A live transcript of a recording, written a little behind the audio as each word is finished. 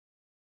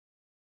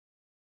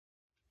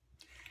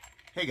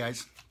Hey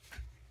guys,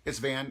 it's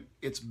Van.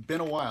 It's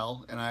been a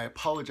while and I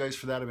apologize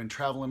for that. I've been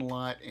traveling a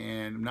lot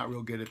and I'm not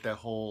real good at that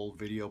whole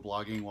video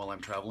blogging while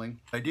I'm traveling.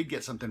 I did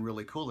get something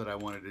really cool that I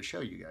wanted to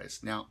show you guys.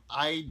 Now,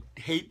 I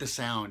hate the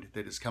sound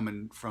that is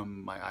coming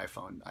from my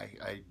iPhone.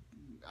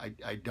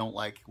 I don't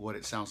like what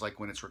it sounds like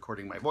when it's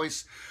recording my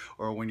voice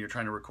or when you're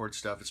trying to record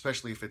stuff,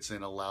 especially if it's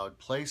in a loud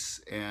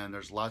place and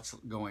there's lots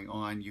going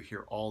on. You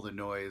hear all the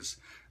noise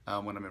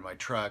when I'm in my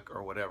truck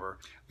or whatever.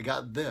 I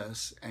got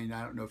this, and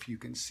I don't know if you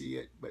can see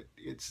it, but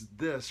it's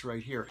this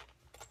right here.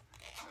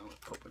 I'll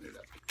open it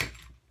up.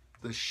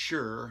 The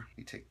Shure, let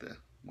me take the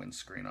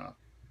windscreen off.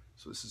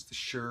 So this is the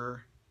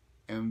Shure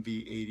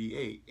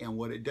MV88, and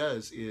what it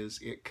does is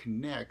it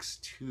connects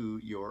to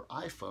your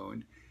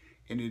iPhone,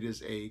 and it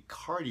is a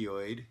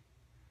cardioid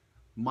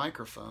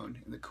microphone.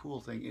 And the cool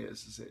thing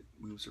is it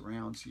moves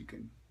around, so you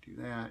can do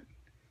that,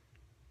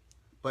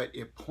 but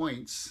it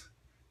points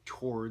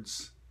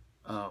towards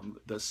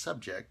the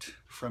subject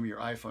from your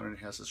iPhone, and it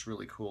has this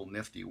really cool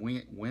nifty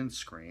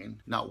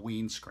windscreen, not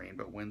windscreen,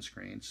 but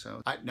windscreen.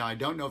 So now I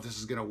don't know if this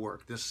is going to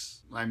work.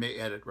 This I may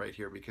edit right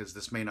here because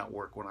this may not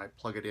work when I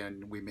plug it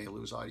in. We may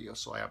lose audio,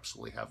 so I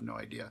absolutely have no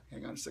idea.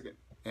 Hang on a second.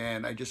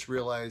 And I just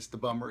realized the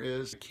bummer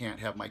is I can't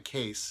have my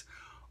case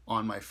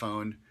on my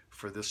phone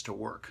for this to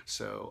work.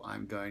 So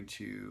I'm going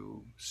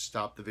to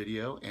stop the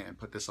video and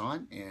put this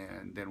on,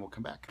 and then we'll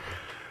come back.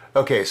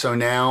 Okay, so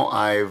now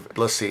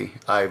let's see,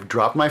 I've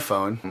dropped my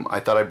phone. I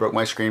thought I broke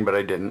my screen, but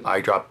I didn't.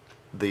 I dropped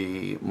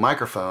the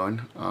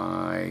microphone.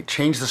 I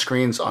changed the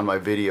screens on my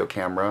video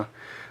camera.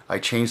 I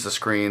changed the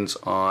screens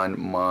on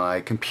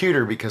my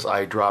computer because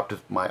I dropped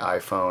my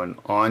iPhone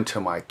onto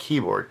my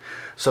keyboard.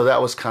 So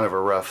that was kind of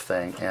a rough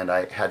thing, and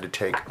I had to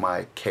take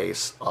my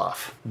case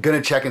off. I'm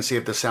gonna check and see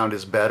if the sound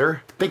is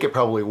better. I think it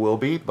probably will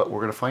be, but we're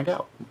gonna find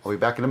out. I'll be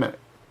back in a minute.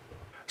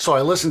 So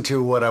I listened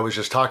to what I was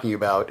just talking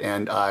about,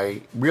 and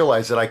I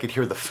realized that I could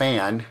hear the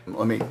fan.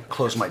 Let me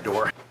close my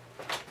door.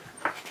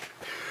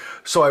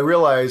 So I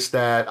realized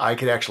that I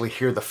could actually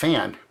hear the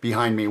fan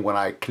behind me when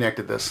I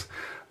connected this.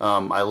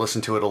 I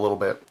listened to it a little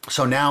bit.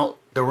 So now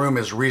the room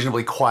is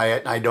reasonably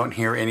quiet. I don't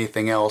hear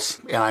anything else,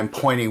 and I'm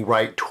pointing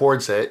right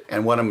towards it.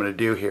 And what I'm going to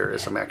do here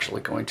is I'm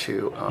actually going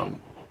to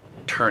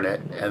turn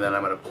it, and then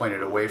I'm going to point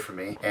it away from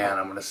me, and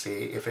I'm going to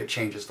see if it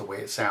changes the way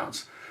it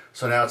sounds.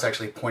 So now it's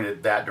actually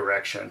pointed that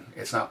direction.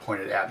 It's not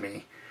pointed at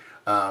me.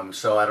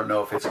 So I don't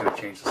know if it's going to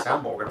change the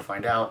sound, but we're going to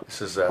find out. This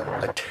is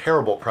a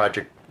terrible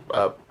product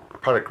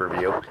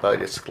review,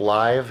 but it's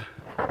live.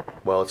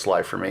 Well, it's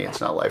live for me. It's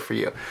not live for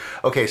you.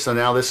 Okay, so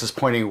now this is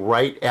pointing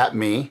right at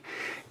me,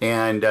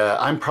 and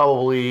I'm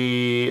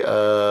probably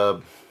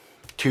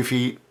 2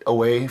 feet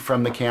away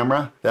from the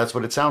camera. That's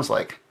what it sounds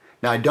like.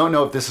 Now, I don't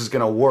know if this is going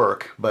to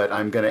work, but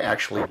I'm going to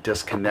actually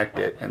disconnect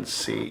it and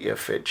see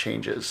if it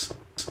changes.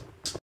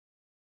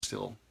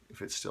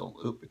 If it's still,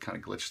 oop, it kind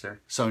of glitched there.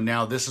 So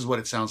now this is what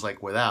it sounds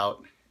like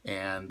without,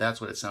 and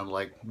that's what it sounded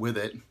like with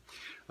it.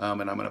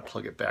 And I'm going to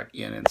plug it back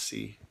in and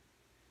see.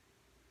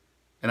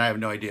 And I have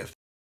no idea,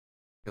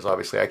 because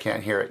obviously I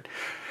can't hear it.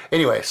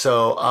 Anyway,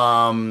 so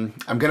I'm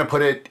going to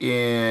put it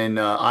in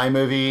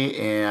iMovie,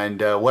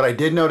 and what I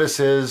did notice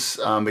is,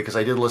 because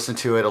I did listen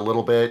to it a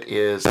little bit,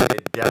 is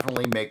it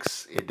definitely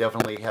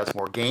has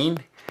more gain.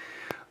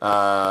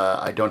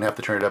 I don't have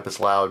to turn it up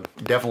as loud.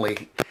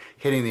 Definitely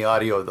hitting the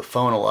audio of the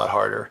phone a lot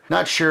harder.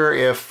 Not sure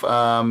if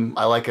I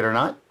like it or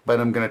not, but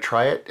I'm going to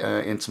try it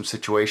in some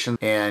situations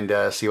and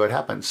see what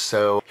happens.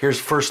 So here's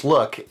first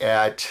look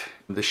at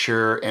the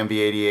Shure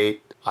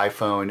MV88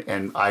 iPhone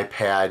and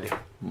iPad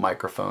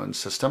microphone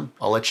system.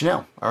 I'll let you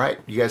know. All right,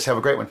 you guys have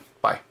a great one.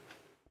 Bye.